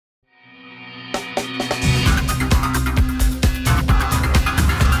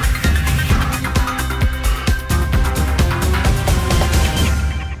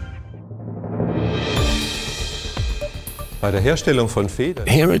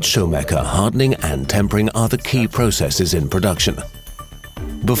Here at Schomäcker, hardening and tempering are the key processes in production.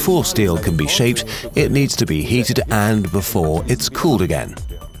 Before steel can be shaped, it needs to be heated and before it's cooled again.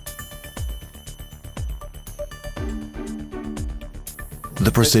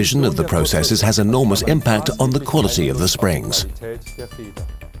 The precision of the processes has enormous impact on the quality of the springs.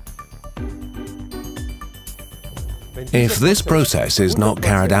 If this process is not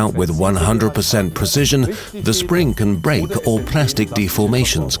carried out with 100% precision, the spring can break or plastic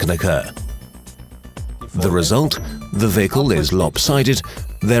deformations can occur. The result? The vehicle is lopsided.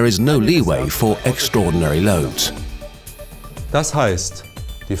 There is no leeway for extraordinary loads.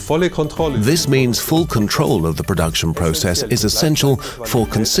 This means full control of the production process is essential for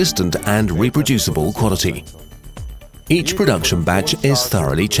consistent and reproducible quality. Each production batch is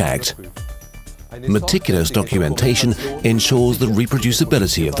thoroughly checked. Meticulous documentation ensures the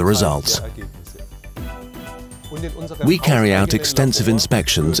reproducibility of the results. We carry out extensive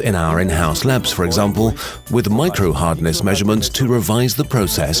inspections in our in-house labs, for example, with micro-hardness measurements to revise the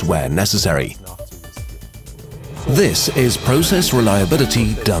process where necessary. This is process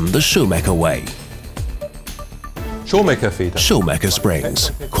reliability done the Schomäcker way. Schomäcker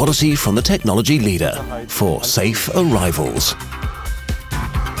springs, quality from the technology leader for safe arrivals.